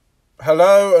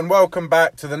Hello and welcome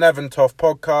back to the Nev and Toft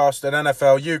podcast, an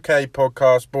NFL UK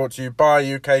podcast brought to you by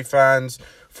UK fans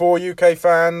for UK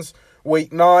fans.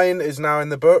 Week 9 is now in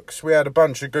the books. We had a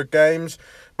bunch of good games,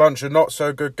 bunch of not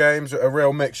so good games, a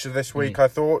real mixture this week, I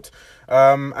thought.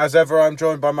 As ever, I'm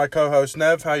joined by my co-host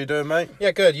Nev. How you doing, mate?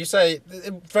 Yeah, good. You say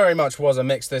it very much was a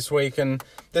mix this week, and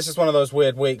this is one of those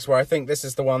weird weeks where I think this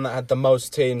is the one that had the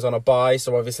most teams on a bye,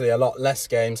 so obviously a lot less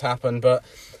games happened, but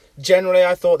generally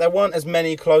I thought there weren't as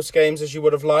many close games as you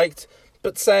would have liked.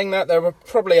 But saying that, there were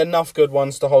probably enough good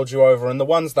ones to hold you over, and the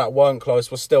ones that weren't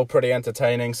close were still pretty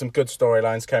entertaining. Some good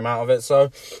storylines came out of it, so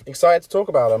excited to talk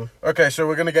about them. Okay, so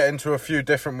we're going to get into a few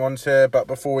different ones here, but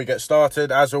before we get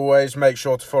started, as always, make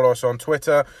sure to follow us on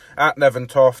Twitter,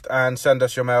 @NevandToft, and send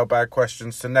us your mailbag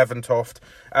questions to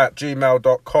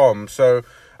nevandtoft@gmail.com. So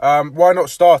why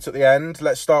not start at the end?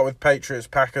 Let's start with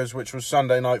Patriots-Packers, which was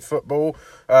Sunday Night Football.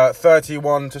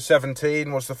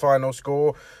 31-17 was the final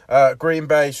score. Green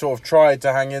Bay sort of tried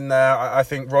to hang in there. I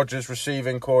think Rodgers'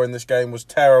 receiving core in this game was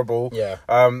terrible. Yeah.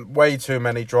 Way too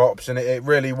many drops, and it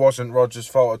really wasn't Rodgers'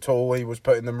 fault at all. He was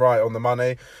putting them right on the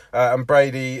money. And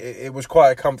Brady, it was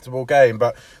quite a comfortable game.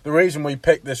 But the reason we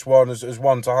picked this one as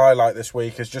one to highlight this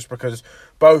week is just because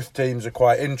both teams are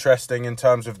quite interesting in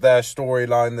terms of their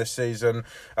storyline this season.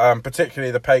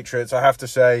 Particularly the Patriots. I have to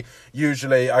say,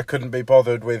 usually I couldn't be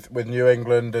bothered with New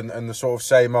England and the sort of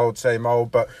same old,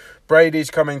 but Brady's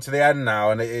coming to the end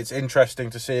now, and it's interesting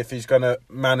to see if he's going to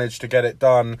manage to get it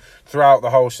done throughout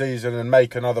the whole season and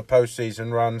make another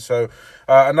postseason run. So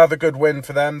another good win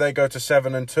for them. They go to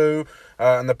 7-2,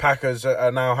 and the Packers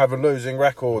now have a losing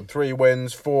record: 3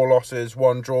 wins, 4 losses,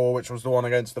 1 draw, which was the one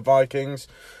against the Vikings.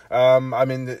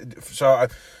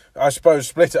 I suppose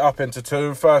split it up into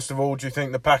 2. First of all, do you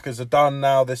think the Packers are done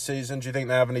now this season? Do you think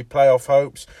they have any playoff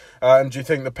hopes? And do you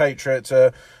think the Patriots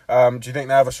do you think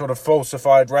they have a sort of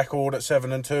falsified record at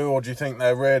 7-2, or do you think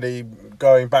they're really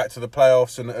going back to the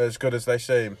playoffs and as good as they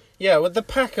seem? Yeah, with the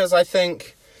Packers, I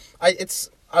think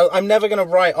I'm never going to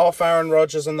write off Aaron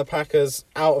Rodgers and the Packers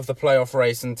out of the playoff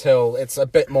race until it's a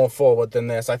bit more forward than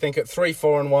this. I think at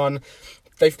 3-4-1.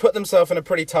 They've put themselves in a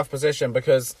pretty tough position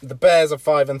because the Bears are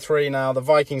 5-3 now. The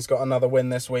Vikings got another win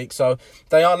this week. So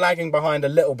they are lagging behind a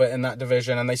little bit in that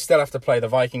division, and they still have to play the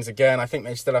Vikings again. I think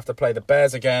they still have to play the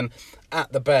Bears again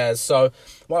at the Bears. So,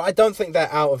 well, I don't think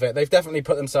they're out of it. They've definitely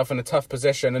put themselves in a tough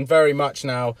position, and very much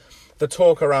now the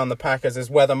talk around the Packers is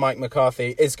whether Mike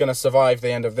McCarthy is going to survive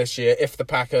the end of this year if the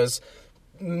Packers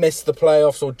miss the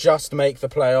playoffs or just make the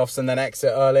playoffs and then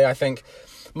exit early. I think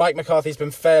Mike McCarthy's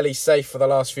been fairly safe for the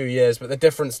last few years, but the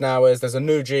difference now is there's a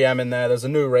new GM in there, there's a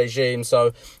new regime,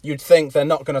 so you'd think they're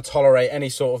not going to tolerate any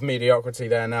sort of mediocrity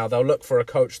there now. They'll look for a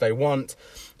coach they want.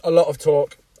 A lot of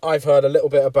talk I've heard a little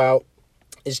bit about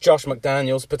is Josh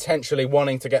McDaniels potentially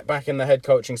wanting to get back in the head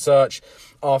coaching search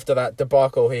after that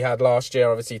debacle he had last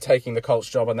year, obviously taking the Colts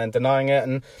job and then denying it.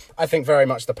 And I think very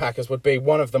much the Packers would be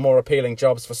one of the more appealing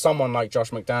jobs for someone like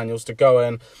Josh McDaniels to go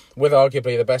in with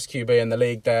arguably the best QB in the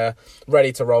league there,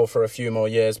 ready to roll for a few more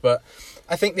years. But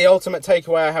I think the ultimate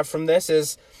takeaway I have from this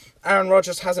is Aaron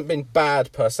Rodgers hasn't been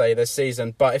bad per se this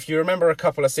season, but if you remember a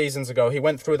couple of seasons ago, he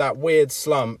went through that weird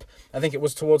slump. I think it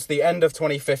was towards the end of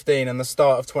 2015 and the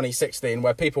start of 2016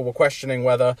 where people were questioning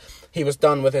whether he was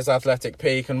done with his athletic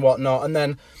peak and whatnot. And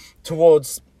then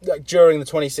during the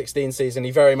 2016 season, he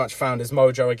very much found his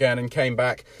mojo again and came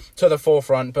back to the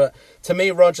forefront. But to me,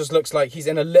 Rodgers looks like he's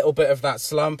in a little bit of that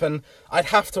slump, and I'd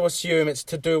have to assume it's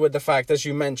to do with the fact, as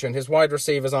you mentioned, his wide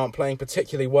receivers aren't playing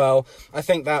particularly well. I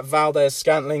think that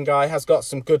Valdez-Scantling guy has got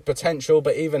some good potential,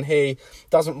 but even he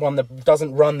doesn't run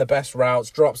the best routes,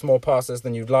 drops more passes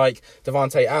than you'd like.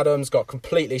 Devontae Adams got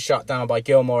completely shut down by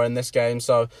Gilmore in this game,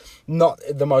 so not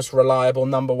the most reliable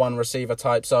number one receiver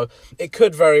type. So it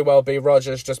could very well be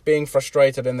Rodgers just being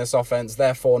frustrated in this offense,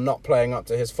 therefore not playing up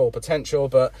to his full potential.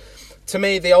 But to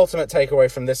me, the ultimate takeaway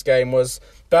from this game was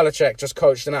Belichick just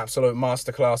coached an absolute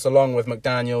masterclass along with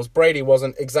McDaniels. Brady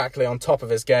wasn't exactly on top of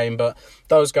his game, but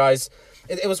those guys,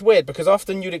 it was weird because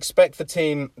often you'd expect the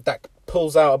team that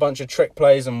pulls out a bunch of trick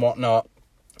plays and whatnot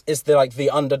is the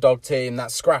underdog team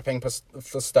that's scrapping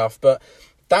for stuff, but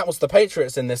that was the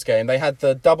Patriots in this game. They had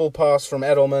the double pass from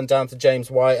Edelman down to James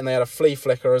White, and they had a flea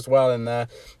flicker as well in there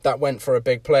that went for a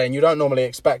big play. And you don't normally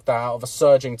expect that out of a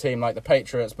surging team like the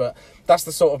Patriots, but that's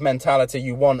the sort of mentality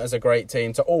you want as a great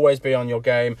team, to always be on your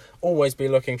game, always be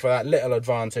looking for that little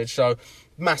advantage. So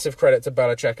massive credit to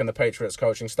Belichick and the Patriots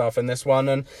coaching staff in this one.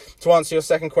 And to answer your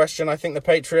second question, I think the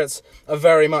Patriots are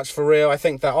very much for real. I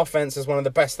think their offense is one of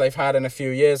the best they've had in a few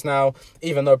years now.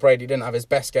 Even though Brady didn't have his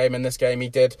best game in this game, he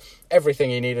did everything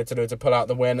he needed to do to pull out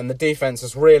the win. And the defense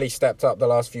has really stepped up the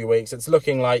last few weeks. It's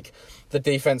looking like the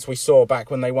defense we saw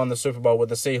back when they won the Super Bowl with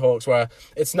the Seahawks, where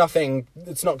it's not going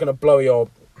to blow your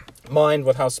mind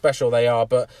with how special they are,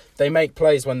 but they make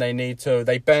plays when they need to.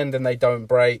 They bend and they don't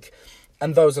break.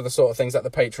 And those are the sort of things that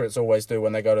the Patriots always do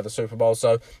when they go to the Super Bowl.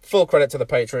 So full credit to the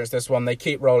Patriots this one. They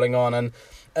keep rolling on. And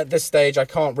at this stage, I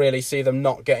can't really see them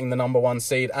not getting the number 1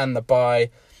 seed and the bye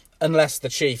unless the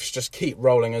Chiefs just keep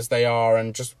rolling as they are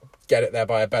and just get it there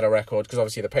by a better record, because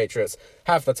obviously the Patriots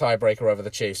have the tiebreaker over the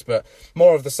Chiefs. But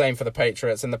more of the same for the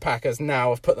Patriots, and the Packers now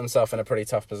have put themselves in a pretty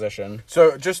tough position.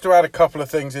 So just to add a couple of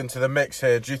things into the mix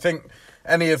here, do you think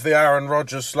any of the Aaron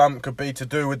Rodgers slump could be to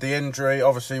do with the injury?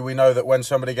 Obviously, we know that when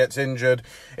somebody gets injured,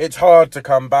 it's hard to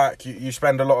come back. You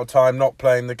spend a lot of time not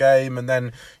playing the game, and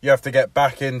then you have to get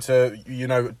back into,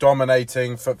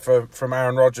 dominating from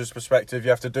Aaron Rodgers' perspective. You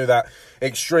have to do that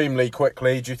extremely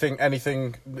quickly. Do you think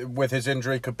anything with his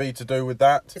injury could be to do with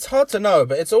that? It's hard to know,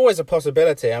 but it's always a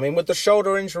possibility. I mean, with the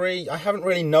shoulder injury, I haven't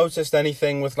really noticed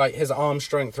anything with like his arm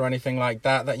strength or anything like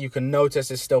that you can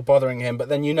notice is still bothering him. But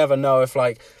then you never know if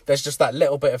there's just that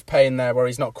little bit of pain there where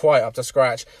he's not quite up to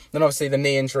scratch. Then obviously the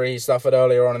knee injury he suffered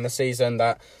earlier on in the season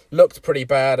that looked pretty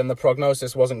bad and the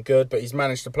prognosis wasn't good, but he's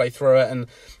managed to play through it. And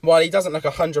while he doesn't look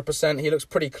 100%, he looks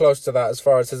pretty close to that as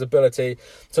far as his ability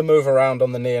to move around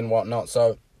on the knee and whatnot.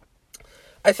 So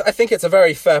I think it's a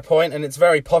very fair point, and it's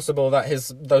very possible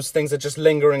that those things are just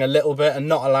lingering a little bit and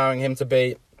not allowing him to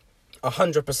be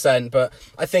 100%, but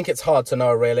I think it's hard to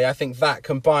know, really. I think that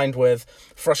combined with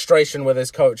frustration with his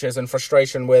coaches and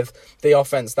frustration with the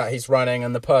offense that he's running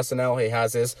and the personnel he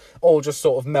has is all just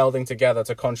sort of melding together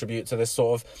to contribute to this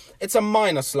sort of... It's a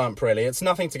minor slump, really. It's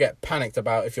nothing to get panicked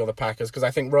about if you're the Packers, because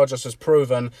I think Rodgers has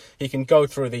proven he can go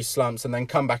through these slumps and then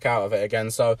come back out of it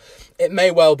again. So it may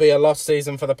well be a lost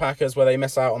season for the Packers where they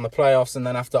miss out on the playoffs and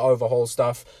then have to overhaul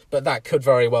stuff, but that could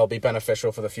very well be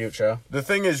beneficial for the future. The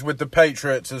thing is with the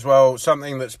Patriots as well,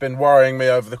 something that's been worrying me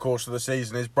over the course of the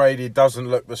season is Brady doesn't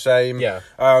look the same. Yeah.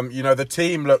 The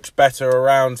team looks better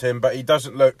around him, but he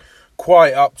doesn't look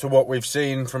quite up to what we've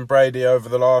seen from Brady over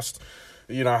the last,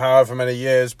 however many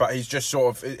years. But he's just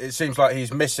sort of, it seems like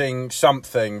he's missing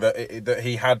something that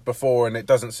he had before, and it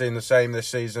doesn't seem the same this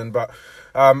season. But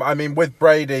with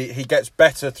Brady, he gets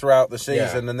better throughout the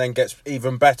season and then gets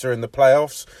even better in the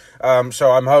playoffs.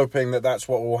 So I'm hoping that that's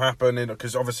what will happen,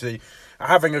 because obviously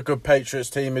having a good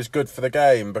Patriots team is good for the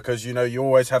game, because, you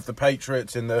always have the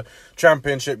Patriots in the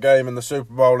championship game and the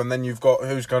Super Bowl, and then you've got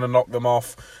who's going to knock them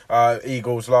off,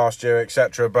 Eagles last year,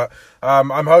 etc. But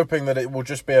I'm hoping that it will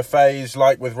just be a phase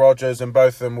like with Rodgers, and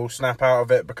both of them will snap out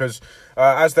of it, because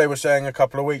as they were saying a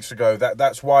couple of weeks ago,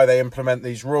 that's why they implement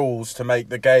these rules to make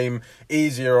the game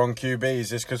easier on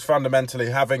QBs, is because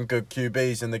fundamentally having good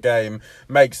QBs in the game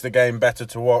makes the game better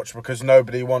to watch, because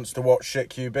nobody wants to watch shit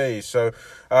QBs. So,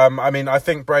 I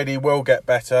think Brady will get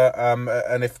better,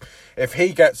 and if he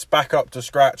gets back up to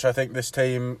scratch, I think this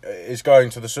team is going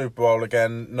to the Super Bowl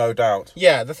again, no doubt.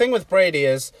 Yeah, the thing with Brady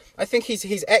is, I think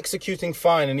he's executing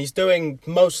fine and he's doing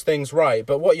most things right,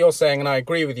 but what you're saying, and I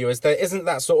agree with you, is there isn't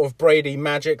that sort of Brady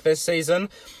magic this season,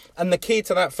 and the key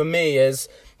to that for me is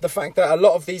the fact that a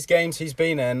lot of these games he's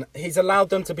been in, he's allowed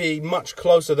them to be much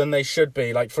closer than they should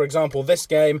be. Like, for example, this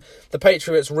game, the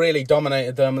Patriots really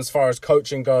dominated them as far as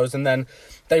coaching goes, and then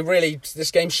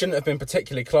this game shouldn't have been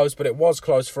particularly close, but it was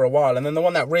close for a while. And then the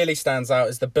one that really stands out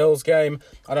is the Bills game.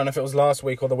 I don't know if it was last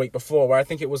week or the week before, where I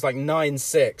think it was like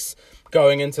 9-6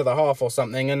 going into the half or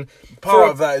something. And part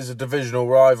of that is a divisional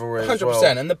rivalry 100%. As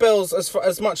well. And the Bills,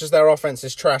 as much as their offense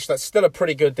is trash, that's still a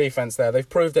pretty good defense there. They've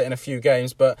proved it in a few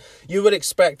games, but you would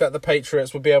expect that the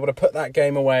Patriots would be able to put that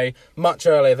game away much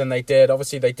earlier than they did.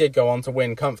 Obviously, they did go on to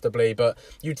win comfortably, but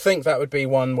you'd think that would be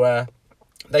one where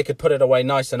they could put it away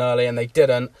nice and early, and they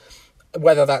didn't.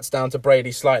 Whether that's down to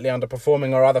Brady slightly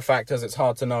underperforming or other factors, it's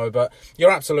hard to know, but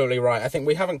you're absolutely right. I think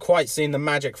we haven't quite seen the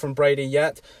magic from Brady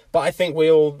yet, but I think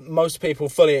most people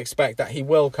fully expect that he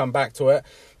will come back to it.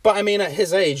 But at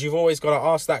his age, you've always got to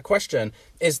ask that question.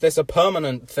 Is this a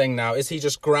permanent thing now? Is he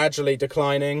just gradually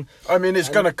declining? It's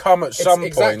going to come at some point.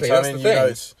 Exactly, that's the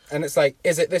thing. And it's like,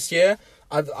 is it this year?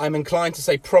 I'm inclined to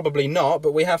say probably not,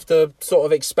 but we have to sort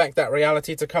of expect that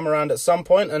reality to come around at some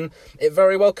point, and it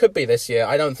very well could be this year.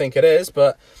 I don't think it is,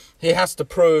 but He has to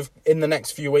prove in the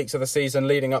next few weeks of the season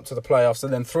leading up to the playoffs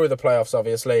and then through the playoffs,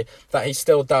 obviously, that he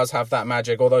still does have that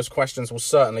magic, or those questions will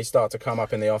certainly start to come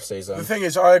up in the off-season. The thing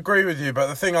is, I agree with you, but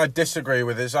the thing I disagree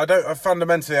with is I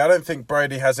don't think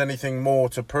Brady has anything more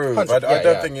to prove. I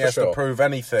don't think he has to prove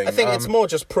anything. I think it's more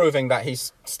just proving that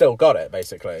he's still got it,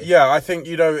 basically. Yeah, I think,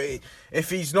 if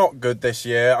he's not good this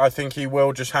year, I think he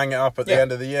will just hang it up at the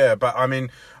end of the year. But, I mean,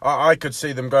 I could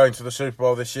see them going to the Super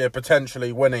Bowl this year,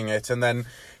 potentially winning it, and then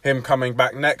him coming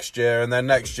back next year, and then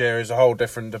next year is a whole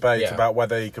different debate about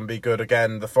whether he can be good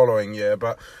again the following year.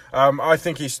 But I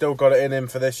think he's still got it in him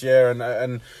for this year,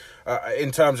 and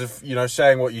in terms of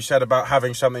saying what you said about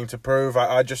having something to prove,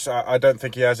 I don't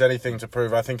think he has anything to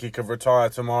prove. I think he could retire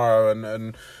tomorrow,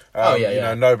 and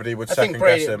nobody would second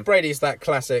guess him. Brady's that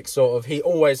classic sort of, he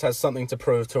always has something to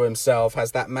prove to himself,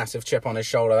 has that massive chip on his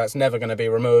shoulder that's never going to be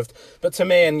removed. But to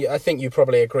me, and I think you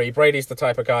probably agree, Brady's the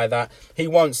type of guy that he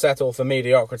won't settle for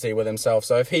mediocrity with himself.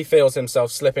 So if he feels himself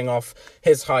slipping off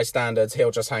his high standards,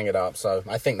 he'll just hang it up. So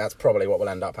I think that's probably what will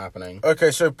end up happening.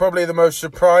 Okay, so probably the most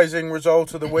surprising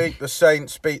result of the week, the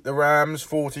Saints beat the Rams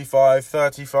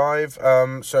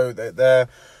 45-35. So they're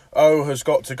has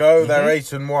got to go. They're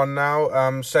 8-1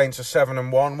 now. Saints are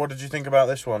 7-1. What did you think about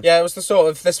this one? Yeah, it was this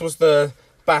was the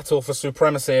battle for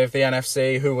supremacy of the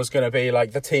NFC, who was going to be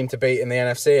like the team to beat in the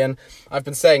NFC. And I've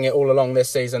been saying it all along this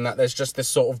season that there's just this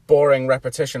sort of boring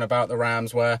repetition about the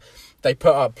Rams where they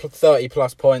put up 30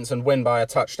 plus points and win by a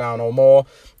touchdown or more.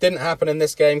 Didn't happen in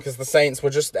this game because the Saints were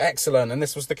just excellent. And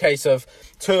this was the case of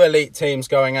two elite teams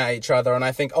going at each other. And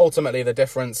I think ultimately the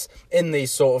difference in these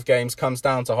sort of games comes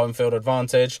down to home field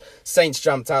advantage. Saints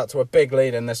jumped out to a big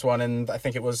lead in this one. And I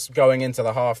think it was going into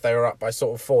the half, they were up by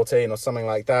sort of 14 or something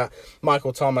like that.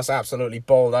 Michael Thomas absolutely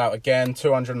bowled out again,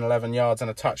 211 yards and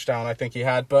a touchdown I think he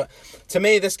had. But to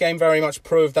me, this game very much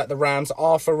proved that the Rams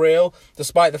are for real,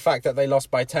 despite the fact that they lost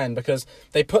by 10, because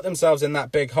they put themselves in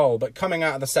that big hole. But coming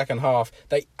out of the second half,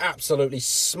 they absolutely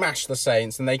smashed the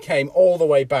Saints, and they came all the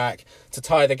way back to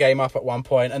tie the game up at one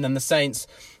point. And then the Saints,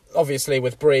 obviously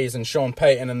with Breeze and Sean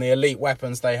Payton and the elite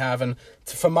weapons they have, and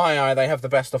for my eye, they have the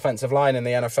best offensive line in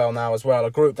the NFL now as well,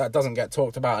 a group that doesn't get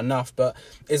talked about enough, but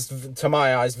is, to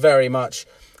my eyes, very much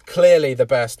clearly the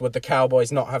best, with the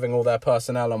Cowboys not having all their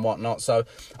personnel and whatnot. So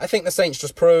I think the Saints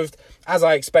just proved, as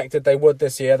I expected they would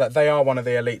this year, that they are one of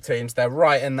the elite teams. They're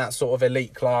right in that sort of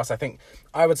elite class.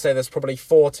 I would say there's probably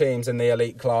 4 teams in the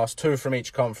elite class, 2 from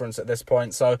each conference at this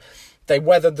point. So they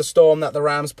weathered the storm that the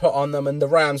Rams put on them, and the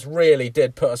Rams really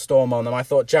did put a storm on them. I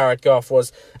thought Jared Goff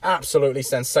was absolutely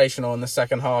sensational in the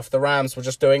second half. The Rams were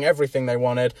just doing everything they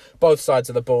wanted, both sides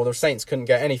of the ball. The Saints couldn't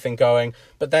get anything going.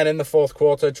 But then in the fourth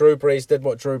quarter, Drew Brees did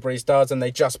what Drew Brees does, and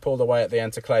they just pulled away at the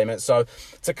end to claim it. So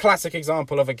it's a classic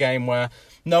example of a game where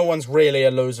no one's really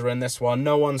a loser in this one.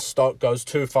 No one's stock goes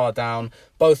too far down.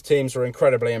 Both teams are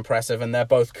incredibly impressive, and they're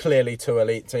both clearly 2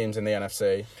 elite teams in the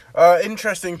NFC.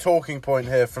 Interesting talking point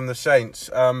here from the Saints.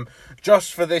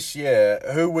 Just for this year,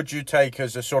 who would you take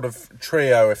as a sort of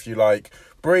trio, if you like?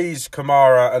 Breeze,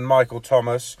 Kamara and Michael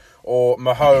Thomas, or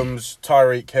Mahomes,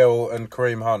 Tyreek Hill and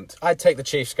Kareem Hunt? I'd take the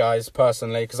Chiefs guys,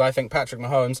 personally, because I think Patrick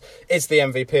Mahomes is the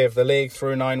MVP of the league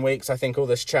through 9 weeks. I think all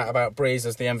this chat about Breeze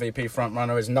as the MVP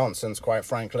frontrunner is nonsense, quite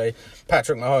frankly.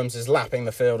 Patrick Mahomes is lapping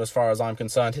the field as far as I'm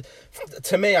concerned.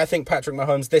 To me, I think Patrick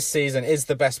Mahomes this season is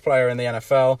the best player in the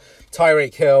NFL.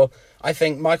 Tyreek Hill, I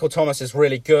think Michael Thomas is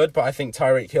really good, but I think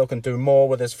Tyreek Hill can do more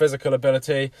with his physical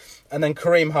ability. And then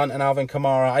Kareem Hunt and Alvin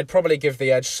Kamara, I'd probably give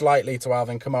the edge slightly to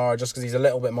Alvin Kamara just because he's a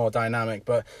little bit more dynamic.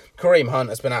 But Kareem Hunt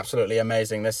has been absolutely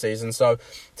amazing this season. So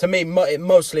to me, it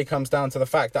mostly comes down to the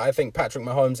fact that I think Patrick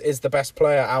Mahomes is the best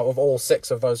player out of all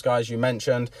 6 of those guys you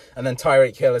mentioned. And then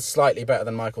Tyreek Hill is slightly better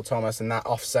than Michael Thomas, and that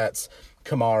offsets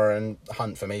Kamara and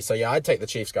Hunt for me. So yeah, I'd take the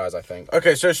Chiefs guys, I think.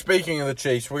 Okay, so speaking of the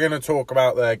Chiefs, we're going to talk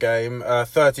about their game,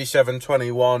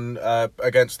 37-21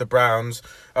 against the Browns.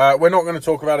 We're not going to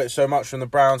talk about it so much from the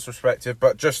Browns' perspective,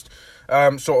 but just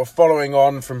sort of following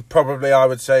on from probably, I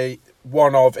would say,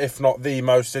 one of, if not the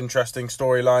most interesting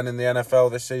storyline in the NFL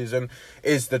this season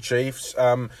is the Chiefs.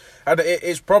 And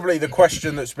it's probably the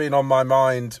question that's been on my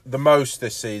mind the most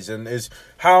this season is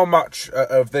how much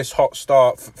of this hot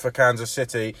start for Kansas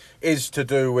City is to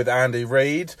do with Andy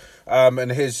Reid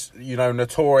and his,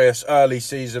 notorious early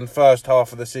season, first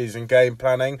half of the season game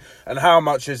planning, and how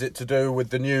much is it to do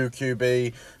with the new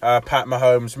QB, Pat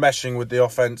Mahomes, meshing with the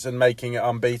offense and making it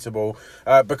unbeatable.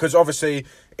 Because obviously,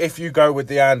 if you go with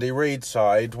the Andy Reid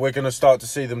side, we're going to start to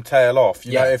see them tail off.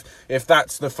 You know, if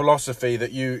that's the philosophy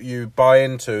that you buy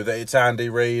into, that it's Andy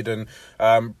Reid and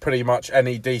pretty much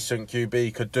any decent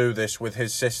QB could do this with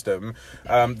his system,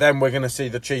 then we're going to see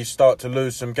the Chiefs start to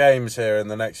lose some games here in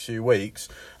the next few weeks.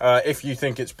 If you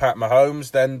think it's Pat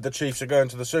Mahomes, then the Chiefs are going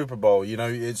to the Super Bowl. You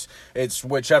know, it's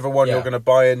whichever one you're going to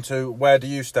buy into. Where do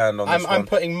you stand on this one? I'm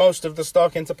putting most of the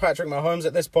stock into Patrick Mahomes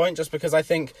at this point, just because I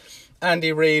think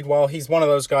Andy Reid, while he's one of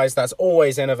those guys that's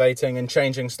always innovating and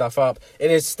changing stuff up,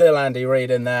 it is still Andy Reid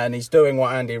in there, and he's doing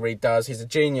what Andy Reid does. He's a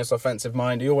genius offensive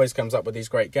mind. He always comes up with these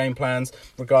great game plans,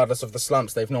 regardless of the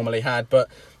slumps they've normally had. But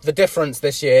the difference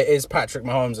this year is Patrick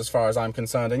Mahomes, as far as I'm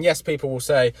concerned. And yes, people will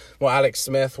say, well, Alex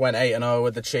Smith went 8-0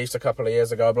 with the Chiefs a couple of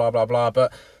years ago, blah, blah, blah.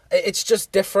 But it's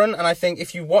just different. And I think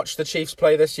if you watch the Chiefs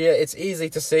play this year, it's easy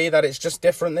to see that it's just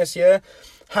different this year.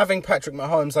 Having Patrick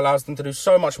Mahomes allows them to do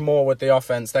so much more with the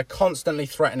offense. They're constantly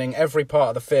threatening every part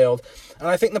of the field. And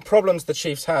I think the problems the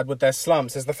Chiefs had with their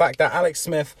slumps is the fact that Alex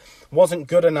Smith wasn't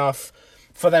good enough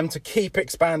for them to keep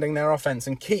expanding their offense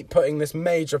and keep putting this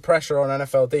major pressure on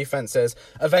NFL defenses.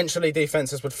 Eventually,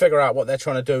 defenses would figure out what they're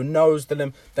trying to do.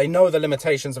 They know the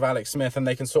limitations of Alex Smith, and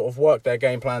they can sort of work their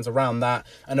game plans around that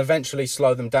and eventually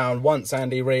slow them down once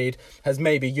Andy Reid has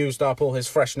maybe used up all his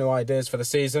fresh new ideas for the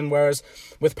season. Whereas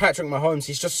with Patrick Mahomes,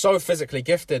 he's just so physically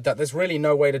gifted that there's really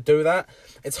no way to do that.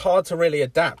 It's hard to really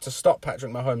adapt to stop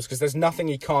Patrick Mahomes because there's nothing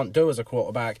he can't do as a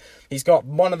quarterback. He's got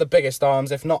one of the biggest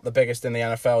arms, if not the biggest in the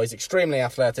NFL. He's extremely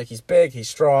athletic, he's big, he's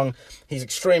strong, he's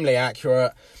extremely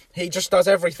accurate. He just does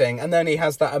everything, and then he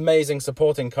has that amazing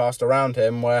supporting cast around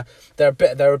him where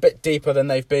they're a bit deeper than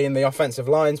they've been. The offensive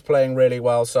line's playing really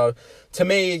well, so to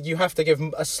me, you have to give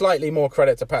a slightly more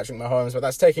credit to Patrick Mahomes, but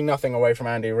that's taking nothing away from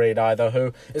Andy Reid either,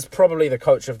 who is probably the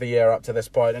coach of the year up to this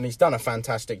point, and he's done a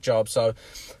fantastic job. So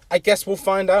I guess we'll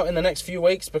find out in the next few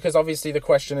weeks, because obviously the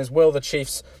question is, will the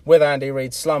Chiefs with Andy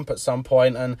Reid slump at some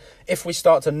point? And if we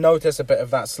start to notice a bit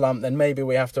of that slump, then maybe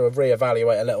we have to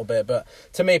reevaluate a little bit. But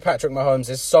to me, Patrick Mahomes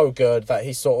is so good that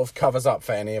he sort of covers up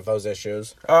for any of those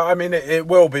issues. I mean, it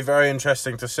will be very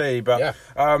interesting to see, but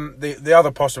the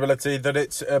other possibility that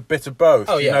it's a bit of both.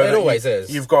 Oh, yeah, it always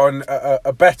is. You've got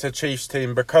a better Chiefs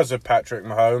team because of Patrick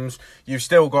Mahomes. You've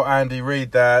still got Andy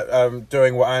Reid there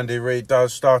doing what Andy Reid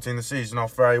does, starting the season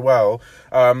off very well.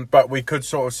 But we could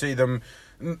sort of see them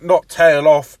not tail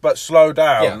off, but slow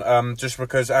down, just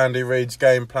because Andy Reid's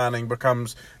game planning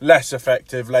becomes less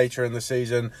effective later in the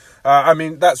season. I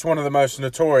mean, that's one of the most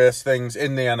notorious things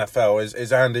in the NFL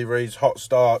is Andy Reid's hot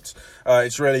starts.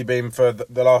 It's really been for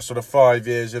the last sort of 5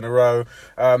 years in a row,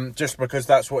 just because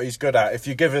that's what he's good at. If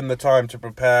you give him the time to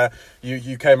prepare,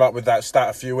 you came up with that stat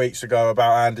a few weeks ago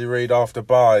about Andy Reid after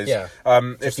buys.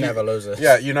 Just never loses.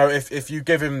 Yeah, you know, if you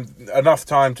give him enough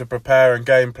time to prepare and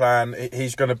game plan,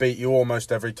 he's going to beat you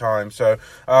almost every time. So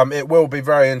it will be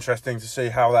very interesting to see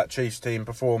how that Chiefs team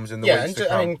performs in the weeks to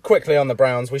come. I mean, quickly on the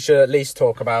Browns, we should at least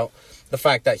talk about the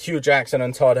fact that Hugh Jackson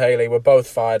and Todd Haley were both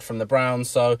fired from the Browns.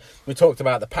 So we talked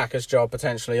about the Packers job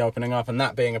potentially opening up and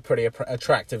that being a pretty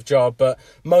attractive job. But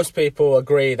most people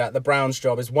agree that the Browns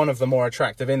job is one of the more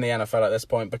attractive in the NFL at this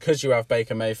point, because you have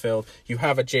Baker Mayfield, you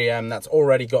have a GM that's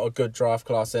already got a good draft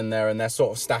class in there, and they're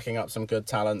sort of stacking up some good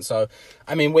talent. So,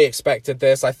 I mean, we expected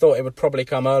this. I thought it would probably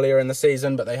come earlier in the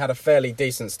season, but they had a fairly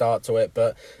decent start to it.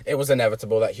 But it was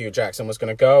inevitable that Hugh Jackson was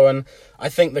going to go. And I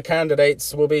think the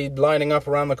candidates will be lining up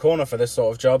around the corner for this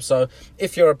sort of job. So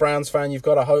if you're a Browns fan, you've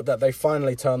got to hope that they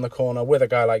finally turn the corner with a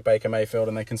guy like Baker Mayfield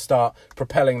and they can start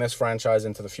propelling this franchise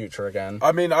into the future again.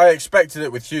 I mean, I expected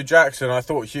it with Hugh Jackson. I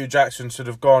thought Hugh Jackson should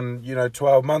have gone,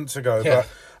 12 months ago. Yeah. But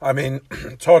I mean,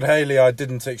 Todd Haley, I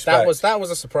didn't expect. That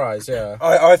was a surprise, yeah.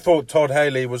 I thought Todd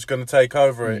Haley was going to take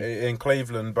over in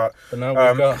Cleveland, but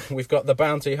no, we've got the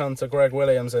bounty hunter Greg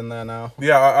Williams in there now.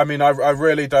 Yeah, I mean, I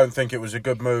really don't think it was a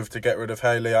good move to get rid of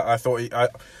Haley. I thought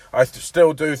I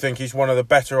still do think he's one of the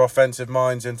better offensive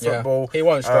minds in football. Yeah, he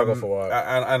won't struggle for work.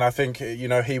 And I think,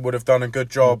 he would have done a good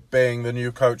job being the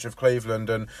new coach of Cleveland.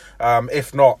 And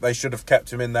if not, they should have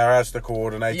kept him in there as the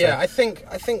coordinator. Yeah, I think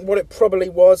what it probably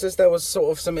was is there was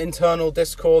sort of some internal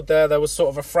discord there. There was sort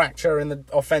of a fracture in the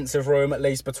offensive room, at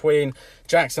least between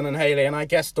Jackson and Haley. And I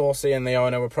guess Dorsey and the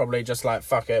owner were probably just like,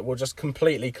 fuck it, we'll just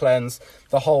completely cleanse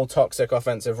the whole toxic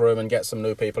offensive room and get some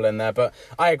new people in there. But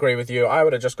I agree with you. I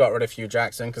would have just got rid of Hugh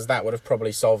Jackson, because that would have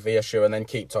probably solved the issue, and then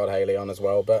keep Todd Haley on as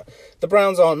well. But the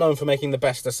Browns aren't known for making the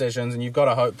best decisions, and you've got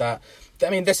to hope that... I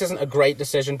mean, this isn't a great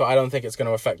decision, but I don't think it's going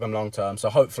to affect them long term.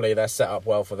 So hopefully they're set up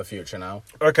well for the future now.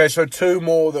 Okay, so two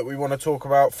more that we want to talk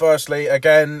about. Firstly,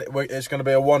 again, again, it's going to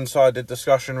be a one-sided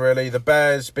discussion, really. The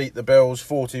Bears beat the Bills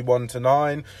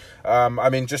 41-9. I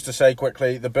mean, just to say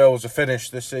quickly, the Bills are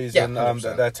finished this season.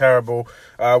 They're terrible.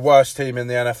 Worst team in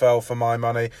the NFL for my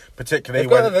money, particularly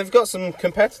they've got some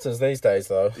competitors these days,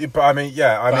 though. But I mean,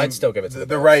 I'd still give it to the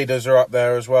Bills. Raiders are up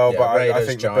there as well, but I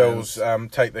think Giants. the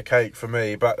Bills take the cake for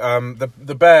me. But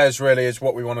the Bears really is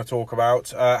what we want to talk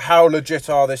about. How legit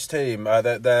are this team?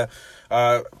 They're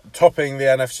topping the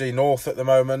NFC North at the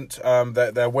moment.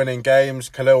 They're winning games.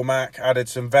 Khalil Mack added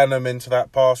some venom into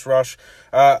that pass rush.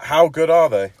 How good are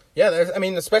they? Yeah, I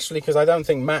mean, especially because I don't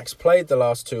think Max played the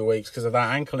last 2 weeks because of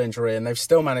that ankle injury, and they've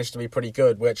still managed to be pretty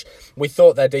good, which we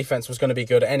thought their defense was going to be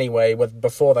good anyway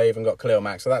before they even got Khalil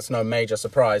Mack, so that's no major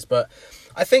surprise. But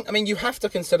I mean, you have to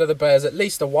consider the Bears at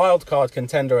least a wild card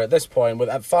contender at this point,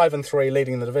 at 5-3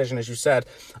 leading the division, as you said.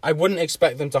 I wouldn't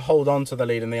expect them to hold on to the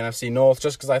lead in the NFC North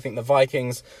just because I think the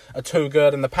Vikings are too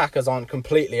good and the Packers aren't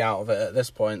completely out of it at this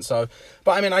point.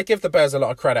 But I mean, I give the Bears a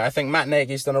lot of credit. I think Matt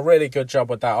Nagy's done a really good job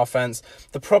with that offense.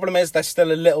 The problem is they're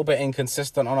still a little bit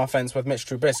inconsistent on offense with Mitch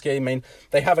Trubisky. I mean,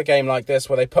 they have a game like this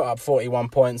where they put up 41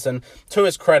 points, and to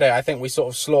his credit, I think we sort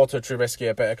of slaughtered Trubisky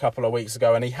a bit a couple of weeks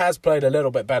ago, and he has played a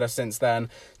little bit better since then.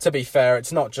 To be fair,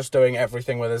 it's not just doing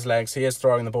everything with his legs. He is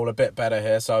throwing the ball a bit better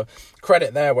here, so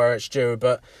credit there where it's due.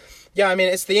 But yeah, I mean,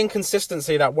 it's the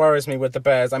inconsistency that worries me with the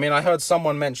Bears. I mean, I heard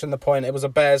someone mention the point, it was a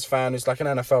Bears fan who's like an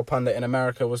NFL pundit in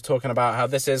America, was talking about how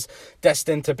this is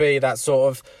destined to be that sort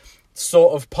of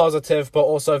positive but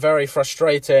also very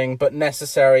frustrating but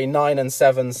necessary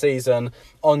 9-7 season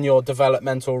on your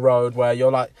developmental road where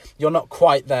you're not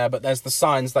quite there, but there's the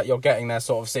signs that you're getting there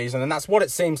sort of season. And that's what it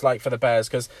seems like for the Bears,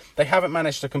 because they haven't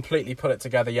managed to completely put it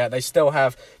together yet. They still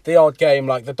have the odd game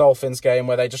like the Dolphins game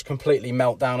where they just completely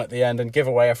melt down at the end and give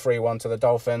away a free one to the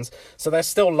Dolphins. So they're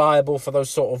still liable for those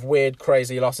sort of weird,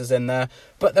 crazy losses in there,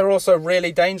 but they're also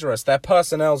really dangerous. Their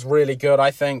personnel's really good,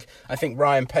 I think. I think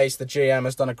Ryan Pace, the GM,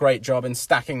 has done a great job in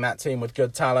stacking that team with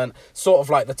good talent, sort of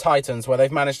like the Titans, where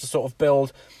they've managed to sort of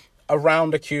build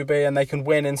around a QB and they can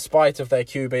win in spite of their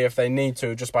QB if they need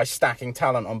to, just by stacking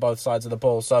talent on both sides of the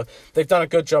ball. So they've done a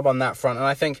good job on that front, and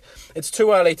I think it's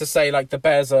too early to say like the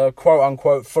Bears are quote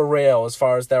unquote for real as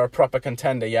far as they're a proper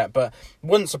contender yet, but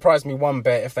wouldn't surprise me one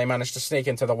bit if they manage to sneak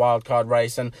into the wild card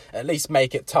race and at least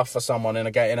make it tough for someone in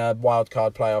a wild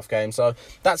card playoff game. So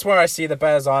that's where I see the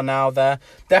Bears are now. They're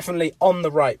definitely on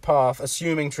the right path,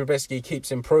 assuming Trubisky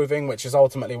keeps improving, which is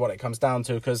ultimately what it comes down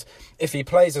to, because if he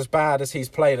plays as bad as he's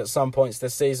played at some points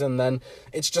this season, then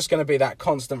it's just going to be that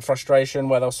constant frustration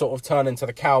where they'll sort of turn into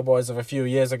the Cowboys of a few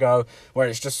years ago, where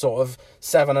it's just sort of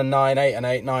 7-9,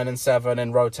 8-8, 9-7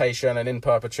 in rotation and in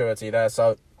perpetuity there.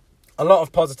 So a lot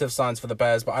of positive signs for the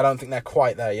Bears, but I don't think they're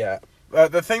quite there yet.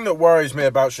 The thing that worries me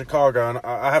about Chicago, and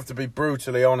I have to be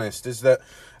brutally honest, is that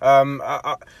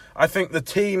I think the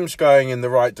team's going in the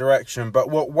right direction, but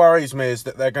what worries me is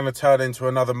that they're going to turn into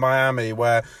another Miami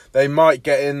where they might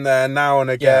get in there now and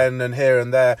again and here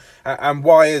and there. And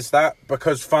why is that?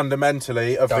 Because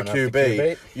fundamentally of the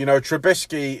QB. You know,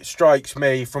 Trubisky strikes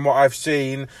me from what I've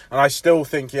seen, and I still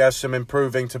think he has some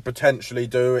improving to potentially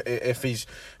do if he's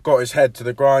got his head to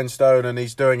the grindstone and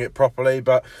he's doing it properly.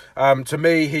 But to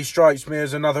me, he strikes me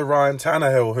as another Ryan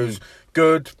Tannehill who's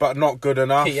good but not good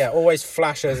enough. Yeah, always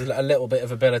flashes a little bit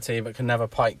of ability but can never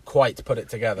quite put it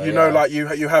together. You know, like you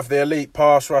have the elite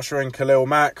pass rusher in Khalil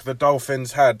Mack. The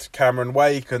Dolphins had Cameron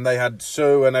Wake and they had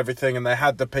Sue and everything, and they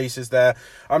had the pieces there.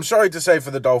 I'm sorry to say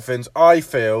for the Dolphins, I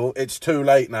feel it's too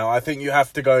late now. I think you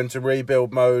have to go into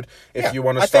rebuild mode if you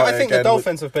want to start I think again. The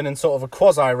Dolphins have been in sort of a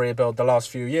quasi-rebuild the last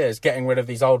few years, getting rid of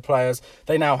these old players.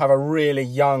 They now have a really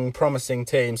young, promising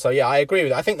team. So yeah, I agree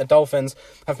with you. I think the Dolphins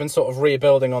have been sort of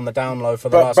rebuilding on the down low for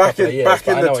the last couple of years. Back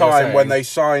in the time when they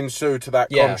signed Sue to that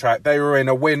contract, they were in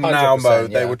a win now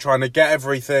mode. They were trying to get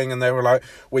everything, and they were like,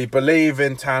 we believe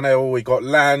in Tannehill, we got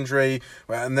Landry,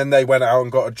 and then they went out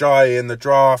and got Ajayi in the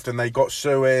draft, and they got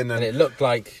Sue in. And it looked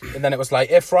like, and then it was like,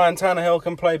 if Ryan Tannehill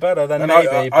can play better, then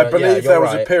maybe. I believe there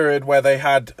was a period where they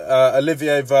had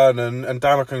Olivier Vernon and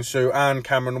Ndamukong Suh and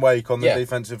Cameron Wake on the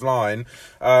defensive line,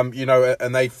 you know,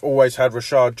 and they've always had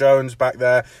Rashad Jones back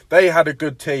there. They had a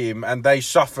good team, and they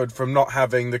suffered from not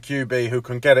having the QB who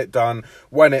can get it done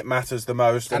when it matters the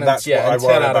most, and that's what I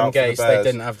worry about Adam Gase, for the Bears. They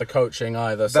didn't have the coaching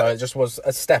either, so it just was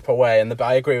a step away. And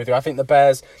I agree with you. I think the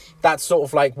Bears, that's sort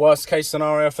of like worst case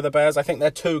scenario for the Bears. I think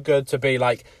they're too good to be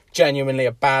like genuinely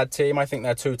a bad team. I think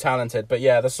they're too talented. But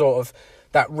yeah, the sort of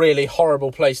that really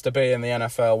horrible place to be in the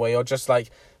NFL where you're just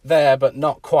like there but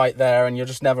not quite there, and you're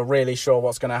just never really sure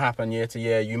what's going to happen year to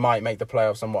year. You might make the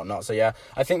playoffs and whatnot. So yeah,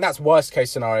 I think that's worst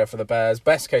case scenario for the Bears.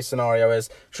 Best case scenario is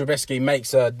Trubisky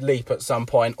makes a leap at some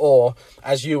point, or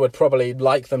as you would probably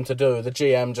like them to do, the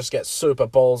GM just gets super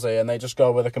ballsy and they just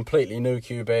go with a completely new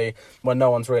QB when no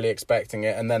one's really expecting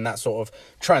it, and then that sort of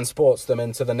transports them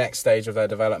into the next stage of their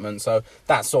development. So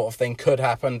that sort of thing could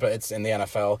happen, but it's in the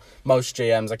NFL. Most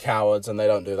GMs are cowards and they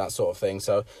don't do that sort of thing.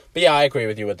 So, but yeah, I agree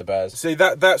with you with the Bears. See,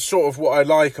 that's sort of what I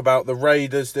like about the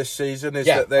Raiders this season is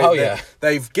that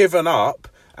they've given up.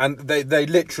 And they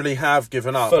literally have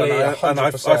given up. Fully, and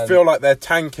I feel like they're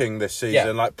tanking this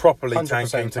season, like properly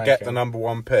tanking to get the number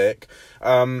one pick.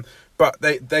 But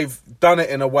they've done it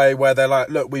in a way where they're like,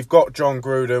 look, we've got John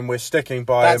Gruden, we're sticking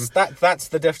by him. That's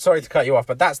the sorry to cut you off,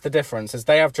 but that's the difference, is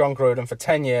they have John Gruden for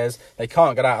 10 years. They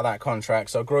can't get out of that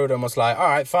contract. So Gruden was like, all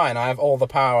right, fine, I have all the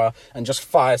power, and just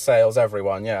fire sales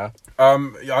everyone, yeah.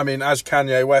 I mean, as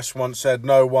Kanye West once said,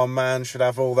 no one man should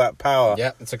have all that power.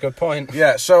 Yeah, that's a good point.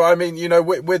 Yeah, so, I mean, you know,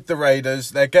 with the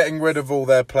Raiders, they're getting rid of all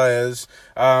their players,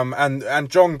 and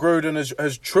John Gruden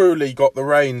has truly got the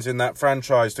reins in that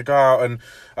franchise to go out and,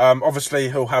 obviously,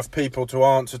 he'll have people to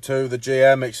answer to, the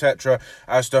GM, etc.,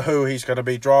 as to who he's going to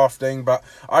be drafting, but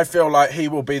I feel like he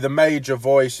will be the major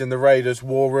voice in the Raiders'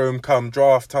 war room come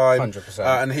draft time. 100%.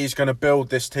 And he's going to build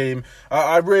this team.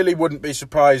 I really wouldn't be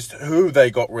surprised who they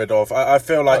got rid of. I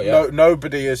feel like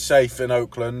nobody is safe in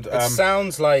Oakland. It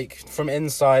sounds like, from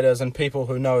insiders and people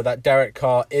who know, that Derek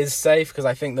Carr is safe, because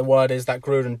I think the word is that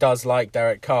Gruden does like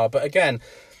Derek Carr. But again,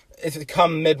 if it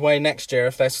come midway next year,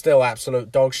 if they're still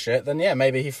absolute dog shit, then yeah,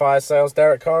 maybe he fire sales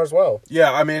Derek Carr as well.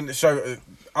 Yeah, I mean, so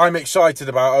I'm excited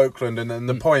about Oakland, and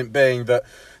the point being that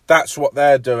that's what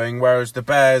they're doing, whereas the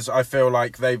Bears, I feel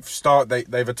like they've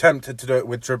attempted to do it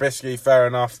with Trubisky, fair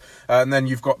enough, and then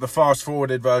you've got the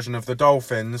fast-forwarded version of the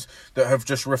Dolphins that have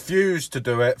just refused to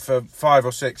do it for 5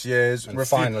 or 6 years. And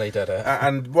finally did it.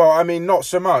 And, well, I mean, not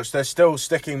so much. They're still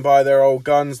sticking by their old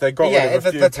guns. They got rid of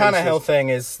a few the Tannehill thing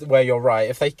is where you're right.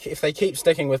 If they keep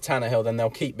sticking with Tannehill, then they'll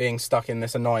keep being stuck in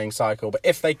this annoying cycle. But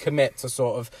if they commit to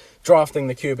sort of drafting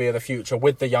the QB of the future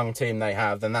with the young team they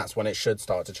have, then that's when it should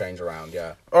start to change around,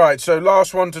 yeah. All right, so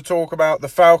last one to talk about. The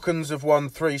Falcons have won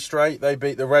 3 straight. They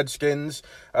beat the Redskins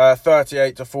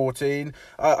 38-14.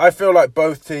 I feel like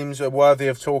both teams are worthy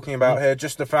of talking about here.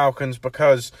 Just the Falcons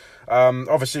because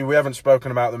obviously we haven't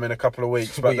spoken about them in a couple of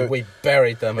weeks. But we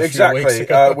buried them a few weeks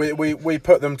ago. We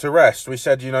put them to rest. We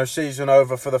said, you know, season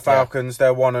over for the Falcons. Yeah.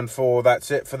 They're 1-4.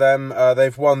 That's it for them.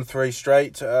 They've won 3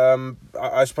 straight.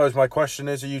 I suppose my question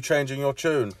is, are you changing your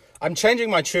tune? I'm changing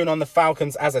my tune on the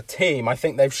Falcons as a team. I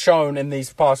think they've shown in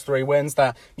these past 3 wins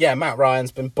that, yeah, Matt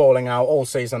Ryan's been balling out all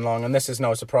season long, and this is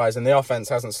no surprise, and the offense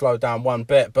hasn't slowed down one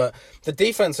bit, but the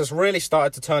defense has really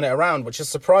started to turn it around, which is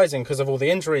surprising because of all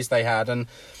the injuries they had. And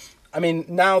I mean,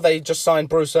 now they just signed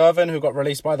Bruce Irvin, who got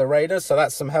released by the Raiders, so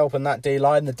that's some help in that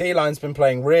D-line. The D-line's been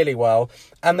playing really well,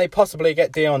 and they possibly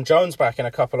get Deion Jones back in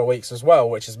a couple of weeks as well,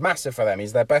 which is massive for them.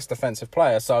 He's their best defensive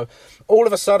player. So all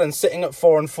of a sudden, sitting at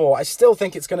 4-4, I still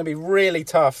think it's going to be really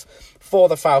tough for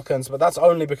the Falcons, but that's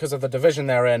only because of the division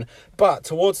they're in. But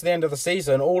towards the end of the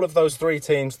season, all of those 3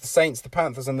 teams, the Saints, the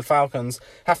Panthers, and the Falcons,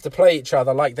 have to play each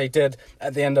other like they did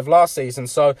at the end of last season.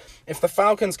 So if the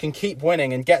Falcons can keep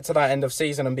winning and get to that end of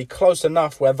season and be close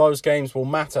enough where those games will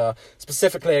matter,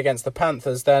 specifically against the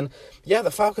Panthers, then yeah,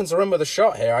 the Falcons are in with a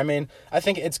shot here. I mean, I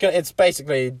think it's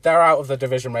basically, they're out of the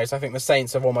division race. I think the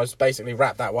Saints have almost basically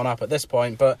wrapped that one up at this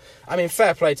point. But I mean,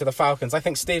 fair play to the Falcons. I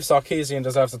think Steve Sarkisian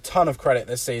deserves a ton of credit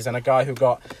this season, a guy who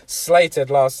got slated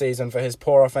last season for his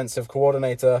poor offensive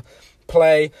coordinator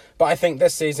play, but I think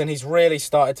this season he's really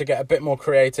started to get a bit more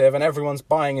creative and everyone's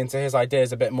buying into his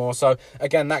ideas a bit more. So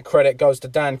again, that credit goes to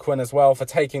Dan Quinn as well for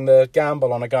taking the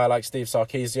gamble on a guy like Steve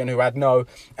Sarkisian, who had no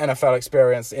NFL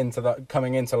experience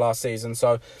coming into last season.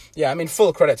 So yeah, I mean,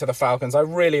 full credit to the Falcons. I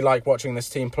really like watching this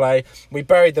team play. We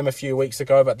buried them a few weeks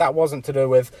ago, but that wasn't to do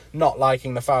with not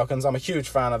liking the Falcons. I'm a huge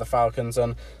fan of the Falcons,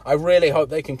 and I really hope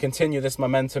they can continue this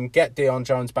momentum, get Deion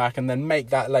Jones back, and then make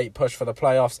that late push for the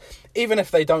playoffs. Even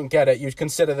if they don't get it, you'd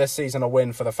consider this season a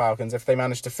win for the Falcons if they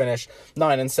manage to finish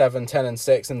 9-7,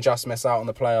 10-6, and just miss out on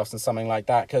the playoffs and something like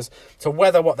that. Because to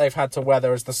weather what they've had to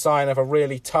weather is the sign of a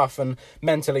really tough and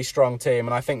mentally strong team,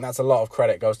 and I think that's a lot of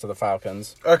credit goes to the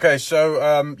Falcons. Okay,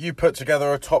 so you put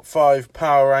together a top 5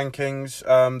 power rankings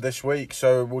this week,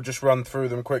 so we'll just run through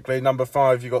them quickly. Number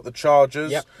 5, you got the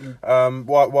Chargers. Yep.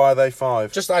 Why are they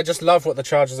 5? I just love what the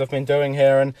Chargers have been doing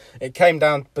here, and it came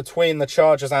down between the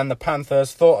Chargers and the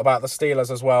Panthers. Thought about the Steelers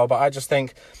as well, but I just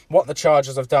think what the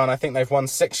Chargers have done, I think they've won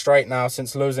 6 straight now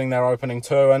since losing their opening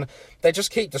 2, and they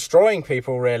just keep destroying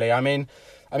people, really. I mean,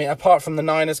 I mean, apart from the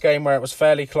Niners game where it was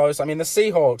fairly close, I mean, the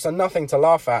Seahawks are nothing to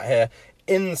laugh at here.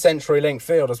 In CenturyLink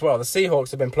Field as well. The Seahawks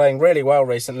have been playing really well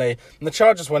recently, and the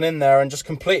Chargers went in there and just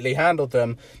completely handled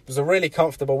them. It was a really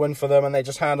comfortable win for them, and they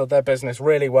just handled their business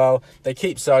really well. They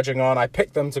keep surging on. I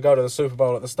picked them to go to the Super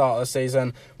Bowl at the start of the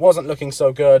season. Wasn't looking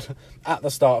so good at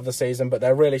the start of the season, but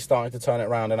they're really starting to turn it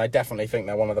around, and I definitely think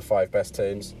they're one of the 5 best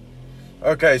teams.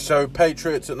 Okay, so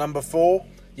Patriots at number 4.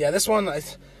 Yeah, this one,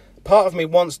 part of me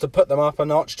wants to put them up a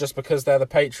notch just because they're the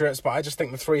Patriots, but I just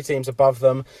think the 3 teams above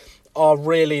them are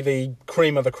really the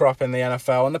cream of the crop in the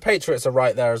NFL, and the Patriots are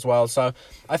right there as well. So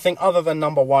I think other than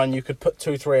number 1, you could put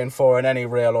 2, 3 and 4 in any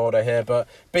real order here, but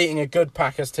beating a good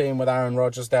Packers team with Aaron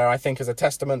Rodgers there, I think is a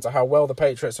testament to how well the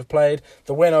Patriots have played.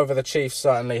 The win over the Chiefs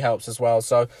certainly helps as well,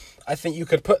 so I think you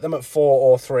could put them at 4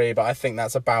 or 3, but I think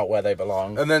that's about where they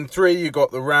belong. And then 3, you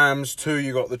got the Rams, 2,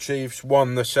 you got the Chiefs,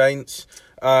 1, the Saints.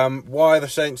 Why the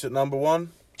Saints at number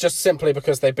 1? Just simply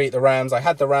because they beat the Rams. I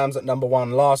had the Rams at number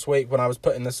 1 last week when I was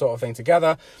putting this sort of thing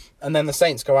together. And then the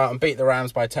Saints go out and beat the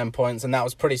Rams by 10 points. And that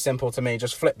was pretty simple to me.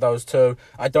 Just flip those 2.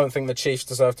 I don't think the Chiefs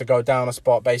deserve to go down a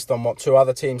spot based on what 2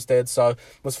 other teams did. So it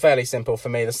was fairly simple for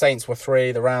me. The Saints were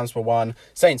 3, the Rams were 1.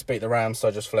 Saints beat the Rams, so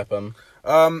just flip them.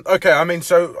 Okay, I mean,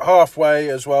 so halfway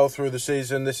as well through the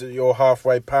season. This is your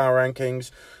halfway power rankings.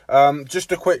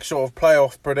 Just a quick sort of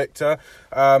playoff predictor.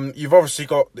 You've obviously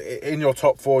got, in your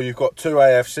top 4, you've got 2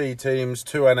 AFC teams,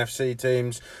 2 NFC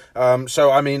teams.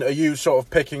 So, I mean, are you sort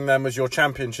of picking them as your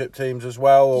championship teams as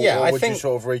well? Or, yeah, or would you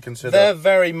sort of reconsider? They're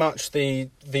very much the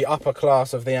upper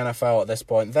class of the NFL at this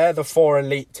point. They're the 4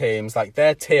 elite teams, like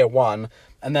they're tier 1.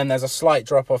 And then there's a slight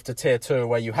drop off to tier 2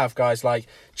 where you have guys like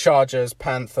Chargers,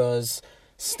 Panthers,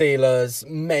 Steelers,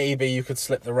 maybe you could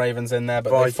slip the Ravens in there,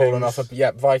 but Vikings. they've fallen off.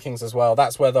 Vikings as well.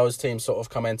 That's where those teams sort of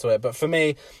come into it. But for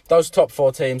me, those top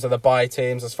 4 teams are the bye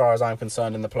teams as far as I'm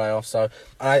concerned in the playoffs. So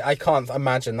I can't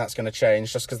imagine that's going to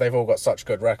change just because they've all got such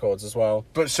good records as well.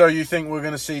 But so you think we're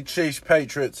going to see Chiefs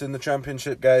Patriots in the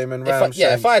championship game and Rams?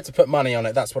 If I had to put money on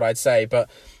it, that's what I'd say.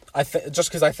 But just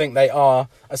because I think they are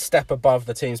a step above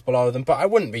the teams below them. But I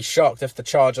wouldn't be shocked if the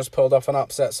Chargers pulled off an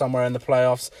upset somewhere in the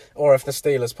playoffs, or if the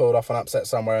Steelers pulled off an upset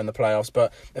somewhere in the playoffs.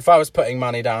 But if I was putting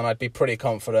money down, I'd be pretty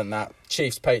confident that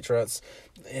Chiefs Patriots,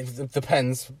 it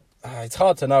depends. It's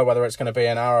hard to know whether it's going to be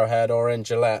in Arrowhead or in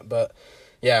Gillette, but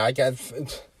yeah, I guess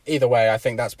either way, I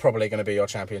think that's probably going to be your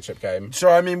championship game. So,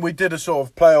 I mean, we did a sort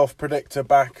of playoff predictor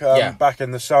back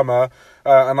in the summer,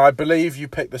 and I believe you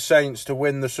picked the Saints to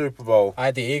win the Super Bowl. I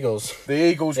had the Eagles. The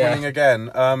Eagles winning again.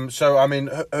 So, I mean,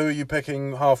 who are you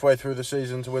picking halfway through the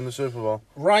season to win the Super Bowl?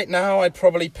 Right now, I'd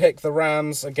probably pick the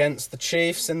Rams against the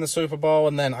Chiefs in the Super Bowl,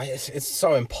 and then it's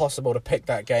so impossible to pick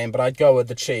that game, but I'd go with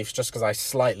the Chiefs just because I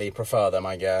slightly prefer them,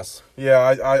 I guess.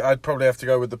 Yeah, I'd probably have to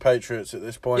go with the Patriots at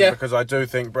this point, because I do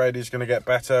think Brady's going to get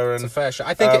better. And it's a fair shot.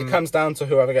 I think it comes down to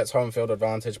whoever gets home field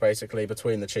advantage, basically,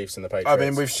 between the Chiefs and the Patriots. I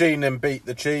mean, we've seen him beat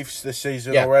the Chiefs this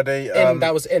season already.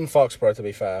 That was in Foxborough, to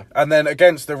be fair. And then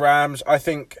against the Rams, I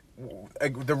think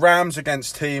the Rams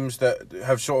against teams that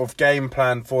have sort of game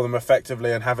planned for them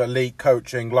effectively and have elite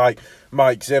coaching, like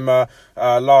Mike Zimmer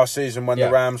last season when the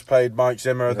Rams played Mike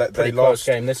Zimmer, that they lost.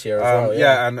 Close game this year as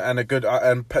well. And a good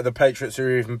and the Patriots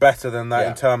are even better than that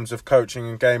in terms of coaching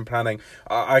and game planning.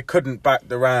 I couldn't back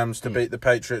the Rams to beat the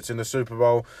Patriots in the Super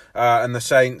Bowl, and the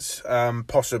Saints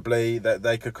possibly that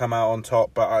they could come out on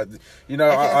top. But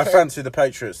I fancy the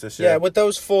Patriots this year. Yeah, with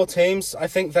those 4 teams, I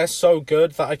think they're so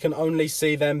good that I can only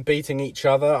see them beating each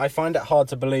other. I find it hard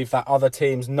to believe that other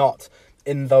teams not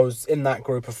in that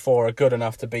group of 4 are good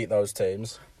enough to beat those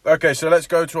teams. Okay, so let's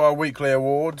go to our weekly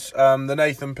awards. The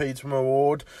Nathan Peterman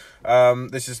Award.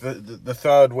 This is the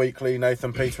third weekly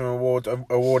Nathan Peterman Award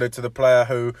awarded to the player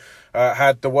who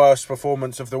had the worst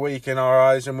performance of the week in our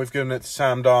eyes, and we've given it to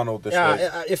Sam Darnold this week.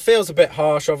 Yeah, it feels a bit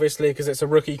harsh, obviously, because it's a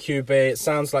rookie QB. It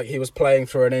sounds like he was playing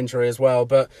through an injury as well,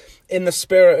 but in the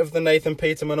spirit of the Nathan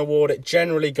Peterman Award, it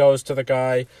generally goes to the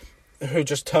guy who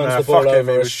just turns the ball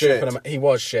over. He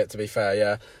was shit, to be fair,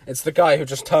 yeah. It's the guy who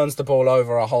just turns the ball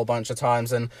over a whole bunch of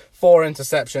times, and 4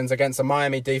 interceptions against a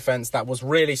Miami defense that was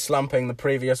really slumping the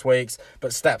previous weeks,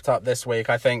 but stepped up this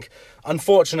week, I think.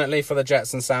 Unfortunately for the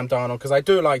Jets and Sam Darnold, because I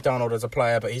do like Darnold as a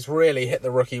player, but he's really hit the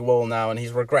rookie wall now, and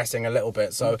he's regressing a little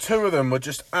bit. So 2 of them were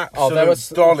just absolute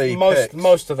dolly picks.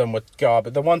 Most of them were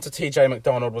garbage. The one to TJ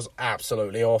McDonald was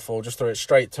absolutely awful, just threw it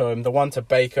straight to him. The one to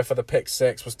Baker for the pick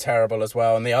 6 was terrible as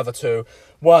well, and the other 2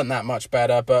 weren't that much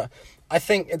better, but I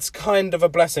think it's kind of a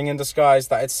blessing in disguise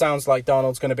that it sounds like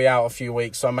Darnold's going to be out a few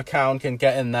weeks, so McCown can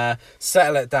get in there,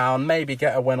 settle it down, maybe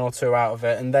get a win or two out of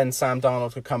it, and then Sam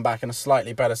Darnold could come back in a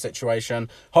slightly better situation,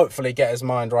 hopefully get his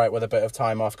mind right with a bit of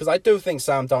time off. Because I do think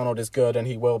Sam Darnold is good, and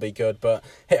he will be good, but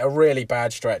hit a really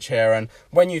bad stretch here. And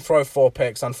when you throw 4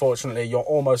 picks, unfortunately, you're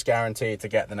almost guaranteed to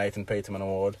get the Nathan Peterman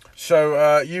Award.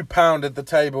 So you pounded the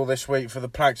table this week for the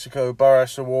Plaxico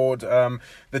Burress Award,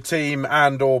 the team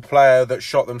and or player that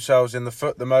shot themselves in the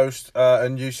foot the most,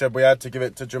 and you said we had to give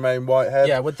it to Jermaine Whitehead.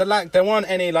 Yeah, with the there weren't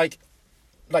any like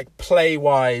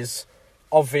play-wise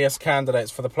obvious candidates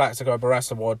for the Plaxico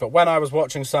Burress Award, but when I was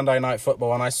watching Sunday Night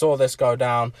Football and I saw this go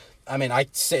down, I mean,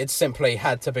 it simply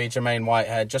had to be Jermaine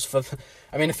Whitehead. Just for,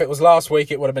 if it was last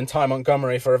week, it would have been Ty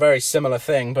Montgomery for a very similar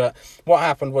thing. But what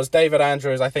happened was David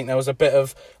Andrews, I think there was a bit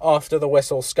of after the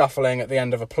whistle scuffling at the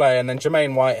end of a play, and then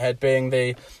Jermaine Whitehead, being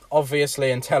the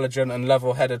obviously intelligent and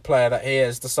level-headed player that he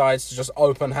is, decides to just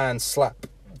open hand slap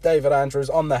David Andrews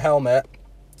on the helmet.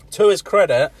 To his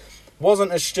credit,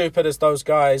 wasn't as stupid as those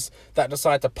guys that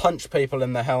decide to punch people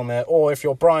in the helmet, or if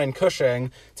you're Brian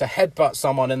Cushing, to headbutt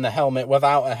someone in the helmet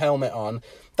without a helmet on.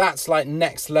 That's like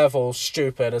next level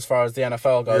stupid as far as the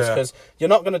NFL goes, because you're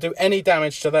not going to do any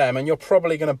damage to them, and you're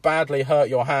probably going to badly hurt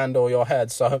your hand or your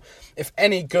head. So if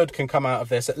any good can come out of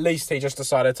this, at least he just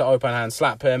decided to open hand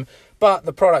slap him. But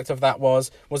the product of that was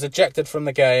ejected from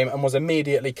the game and was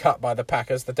immediately cut by the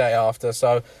Packers the day after.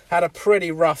 So had a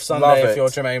pretty rough Sunday if you're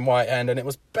Jermaine Whitehead, and it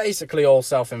was basically all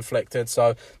self-inflicted.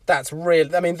 So that's really,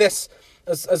 this,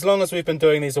 as long as we've been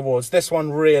doing these awards, this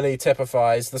one really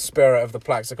typifies the spirit of the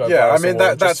Plaxico Burress Award.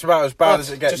 That's about as bad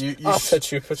as it gets. You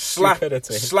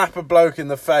slap a bloke in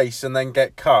the face and then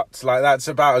get cut. Like, that's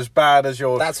about as bad as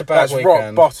your... That's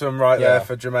rock bottom there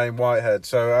for Jermaine Whitehead.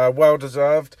 So, well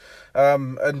deserved.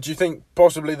 And do you think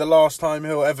possibly the last time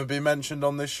he'll ever be mentioned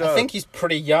on this show? I think he's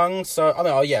pretty young, so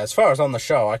as far as on the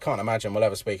show, I can't imagine we'll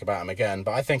ever speak about him again,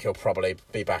 but I think he'll probably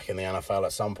be back in the NFL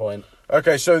at some point.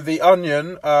 Okay, so the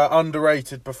Onion,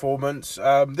 underrated performance.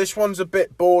 This one's a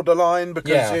bit borderline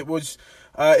because it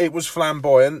was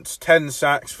flamboyant. 10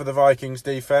 sacks for the Vikings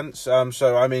defence. So,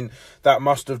 that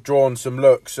must have drawn some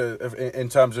looks in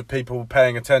terms of people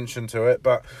paying attention to it.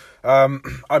 But,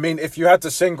 if you had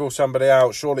to single somebody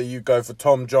out, surely you'd go for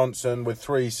Tom Johnson with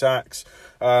 3 sacks.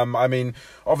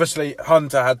 Obviously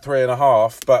Hunter had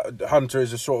 3.5, but Hunter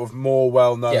is a sort of more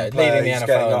well-known player. Leading the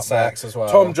NFL in sacks as well.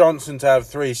 Tom Johnson to have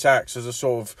 3 sacks as a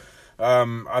sort of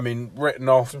written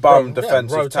off bum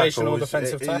defensive tackle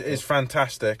is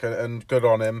fantastic and good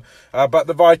on him. But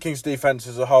the Vikings defense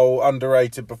as a whole,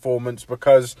 underrated performance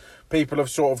because people have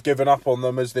sort of given up on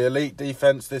them as the elite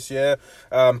defense this year.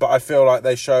 But I feel like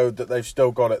they showed that they've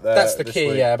still got it there. That's the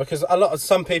key, because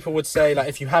some people would say, like,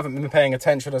 if you haven't been paying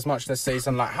attention as much this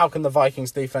season, like, how can the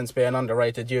Vikings defense be an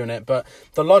underrated unit? But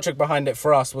the logic behind it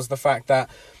for us was the fact that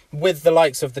with the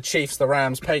likes of the Chiefs, the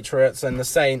Rams, Patriots and the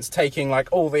Saints taking like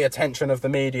all the attention of the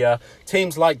media,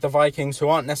 teams like the Vikings, who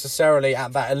aren't necessarily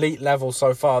at that elite level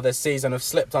so far this season, have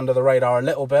slipped under the radar a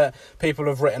little bit. People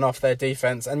have written off their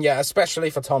defense, and especially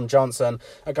for Tom Johnson,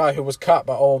 a guy who was cut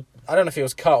I don't know if he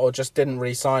was cut or just didn't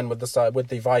re-sign with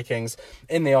the Vikings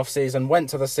in the off-season, went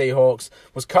to the Seahawks,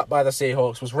 was cut by the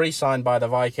Seahawks, was re-signed by the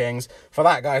Vikings. For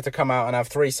that guy to come out and have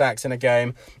 3 sacks in a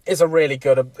game is a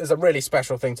really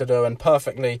special thing to do, and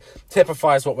perfectly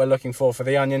typifies what we're looking for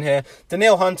the Onion here.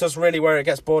 Danielle Hunter's really where it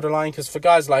gets borderline, because for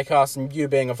guys like us, and you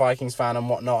being a Vikings fan and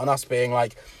whatnot, and us being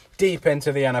like deep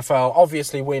into the NFL,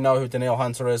 obviously we know who Danielle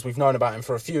Hunter is. We've known about him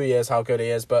for a few years, how good he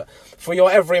is. But for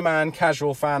your everyman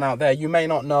casual fan out there, you may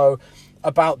not know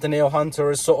about Danielle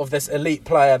Hunter as sort of this elite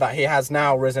player that he has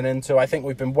now risen into. I think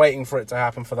we've been waiting for it to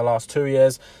happen for the last 2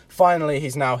 years. Finally,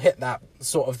 he's now hit that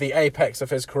sort of the apex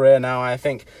of his career now. I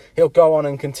think he'll go on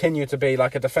and continue to be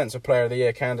like a Defensive Player of the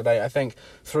Year candidate. I think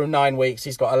through 9 weeks,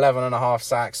 he's got 11.5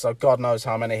 sacks, so God knows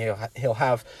how many he'll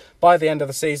have by the end of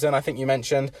the season. I think you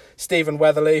mentioned Stephen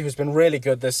Weatherly, who's been really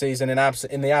good this season in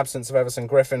the absence of Everson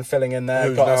Griffin, filling in there.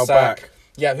 Who's now back.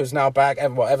 Yeah, who's now back.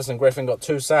 Everson Griffin got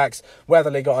 2 sacks.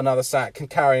 Weatherly got another sack,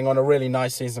 carrying on a really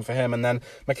nice season for him. And then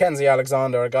Mackenzie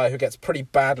Alexander, a guy who gets pretty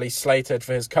badly slated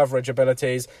for his coverage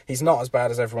abilities. He's not as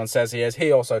bad as everyone says he is.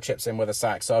 He also chips in with a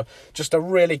sack. So just a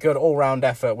really good all-round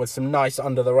effort with some nice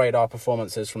under-the-radar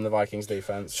performances from the Vikings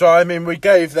defense. So, we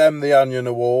gave them the Onion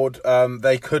Award.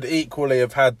 They could equally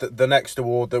have had the next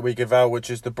award that we give out, which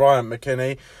is the Bryant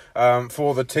McKinney,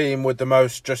 for the team with the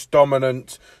most just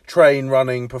dominant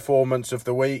train-running performance of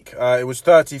the week. It was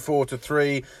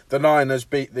 34-3. The Niners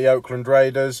beat the Oakland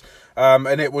Raiders.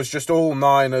 And it was just all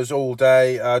Niners all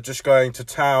day, just going to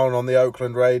town on the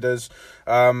Oakland Raiders.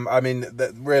 I mean,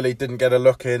 that really didn't get a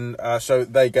look in, so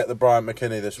they get the Bryant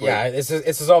McKinney this week. Yeah, it's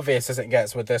as obvious as it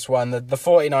gets with this one. The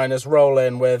 49ers roll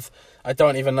in with, I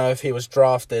don't even know if he was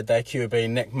drafted, their QB,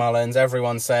 Nick Mullins.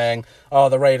 Everyone's saying, oh,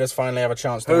 the Raiders finally have a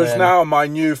chance to win. Who's now my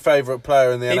new favourite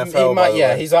player in the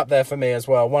NFL, he's up there for me as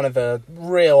well. One of the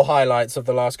real highlights of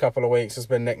the last couple of weeks has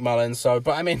been Nick Mullins. So,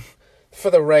 but I mean,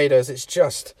 for the Raiders, it's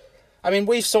just... I mean,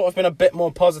 we've sort of been a bit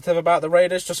more positive about the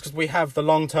Raiders just because we have the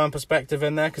long-term perspective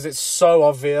in there, because it's so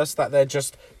obvious that they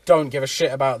just don't give a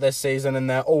shit about this season and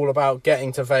they're all about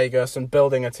getting to Vegas and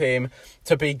building a team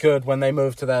to be good when they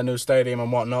move to their new stadium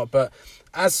and whatnot. But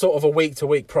as sort of a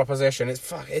week-to-week proposition,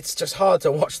 it's just hard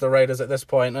to watch the Raiders at this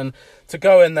point. And to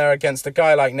go in there against a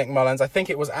guy like Nick Mullins, I think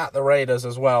it was at the Raiders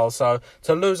as well. So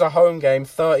to lose a home game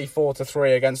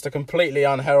 34-3 against a completely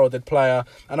unheralded player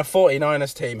and a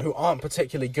 49ers team who aren't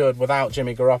particularly good without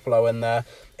Jimmy Garoppolo in there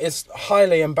is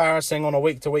highly embarrassing on a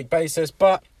week-to-week basis.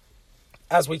 But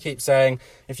as we keep saying,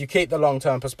 if you keep the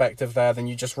long-term perspective there, then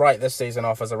you just write this season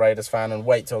off as a Raiders fan and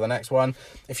wait till the next one.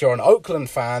 If you're an Oakland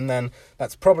fan, then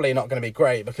that's probably not going to be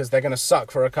great because they're going to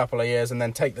suck for a couple of years and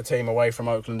then take the team away from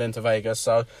Oakland into Vegas.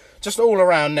 So just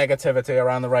all-around negativity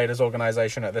around the Raiders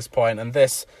organisation at this point. And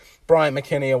this Bryant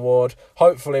McKinney award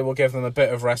hopefully will give them a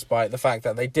bit of respite. The fact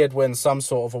that they did win some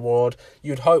sort of award,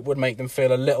 you'd hope would make them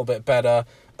feel a little bit better,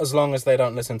 as long as they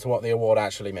don't listen to what the award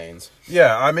actually means.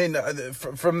 Yeah, I mean,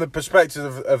 from the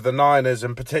perspective of the Niners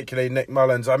and particularly Nick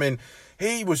Mullins, I mean,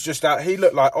 he was just out. He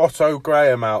looked like Otto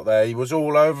Graham out there. He was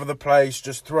all over the place,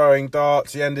 just throwing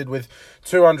darts. He ended with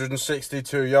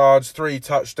 262 yards, 3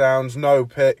 touchdowns, no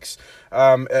picks,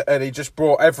 and he just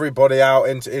brought everybody out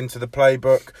into the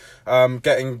playbook,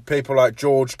 getting people like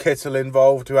George Kittle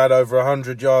involved, who had over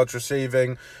 100 yards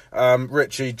receiving.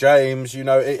 Richie James, you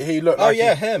know, he looked like...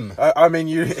 him. I mean,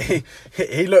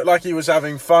 he looked like he was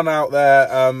having fun out there,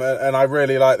 and I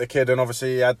really like the kid, and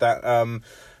obviously he had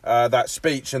that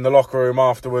speech in the locker room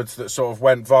afterwards that sort of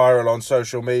went viral on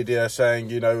social media saying,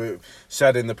 you know,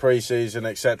 said in the preseason,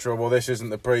 etc., well, this isn't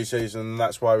the preseason,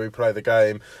 that's why we play the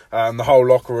game. And the whole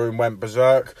locker room went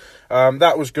berserk.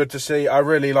 That was good to see. I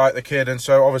really like the kid, and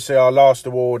so obviously our last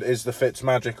award is the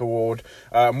Fitzmagic Award.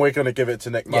 We're going to give it to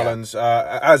Nick Mullins.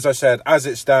 As I said, as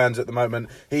it stands at the moment,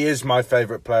 he is my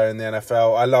favourite player in the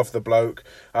NFL. I love the bloke.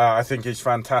 I think he's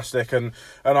fantastic, and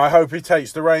I hope he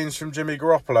takes the reins from Jimmy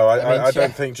Garoppolo. I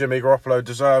don't think Jimmy Garoppolo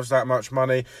deserves that much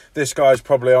money. This guy's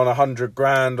probably on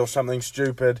 $100,000 or something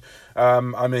stupid.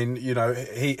 I mean, you know,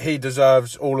 he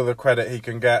deserves all of the credit he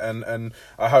can get, and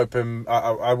I hope him.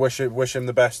 I wish him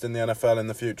the best in the NFL in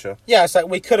the future. Yeah, so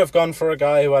we could have gone for a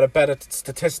guy who had a better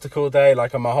statistical day,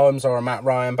 like a Mahomes or a Matt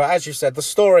Ryan. But as you said, the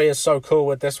story is so cool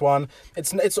with this one.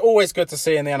 It's always good to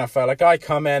see in the NFL a guy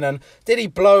come in and did he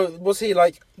blow? Was he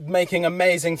like making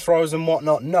amazing throws and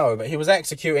whatnot? No, but he was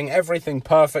executing everything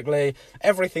perfectly.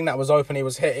 Everything that was open, he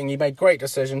was hitting. He made great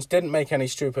decisions. Didn't make any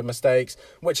stupid mistakes,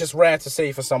 which is rare to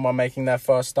see for someone making their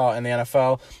first start in the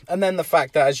NFL. And then the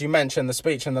fact that, as you mentioned, the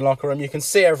speech in the locker room, you can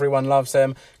see everyone loves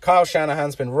him. Kyle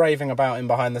Shanahan's been raving about him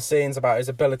behind the scenes, about his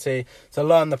ability to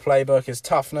learn the playbook, his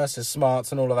toughness, his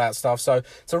smarts, and all of that stuff. So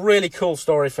it's a really cool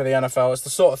story for the NFL. It's the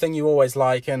sort of thing you always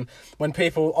like, and when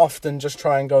people often just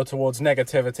try and go towards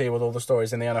negativity with all the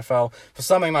stories in the NFL, for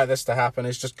something like this to happen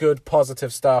is just good,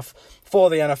 positive stuff for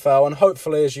the NFL. And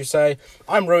hopefully, as you say,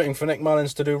 I'm rooting for Nick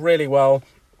Mullins to do really well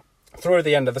through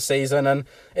the end of the season, and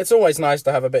it's always nice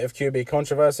to have a bit of QB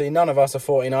controversy. None of us are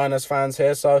 49ers fans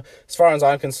here, so as far as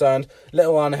I'm concerned,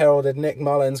 little unheralded Nick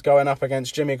Mullins going up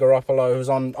against Jimmy Garoppolo, who's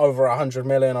on over $100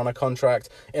 million on a contract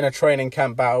in a training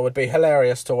camp battle, would be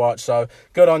hilarious to watch. So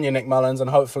good on you, Nick Mullins, and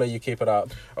hopefully you keep it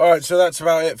up. Alright, so that's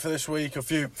about it for this week. A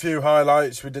few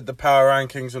highlights. We did the power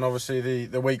rankings and obviously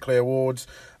the weekly awards.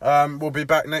 We'll be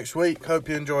back next week. Hope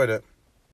you enjoyed it.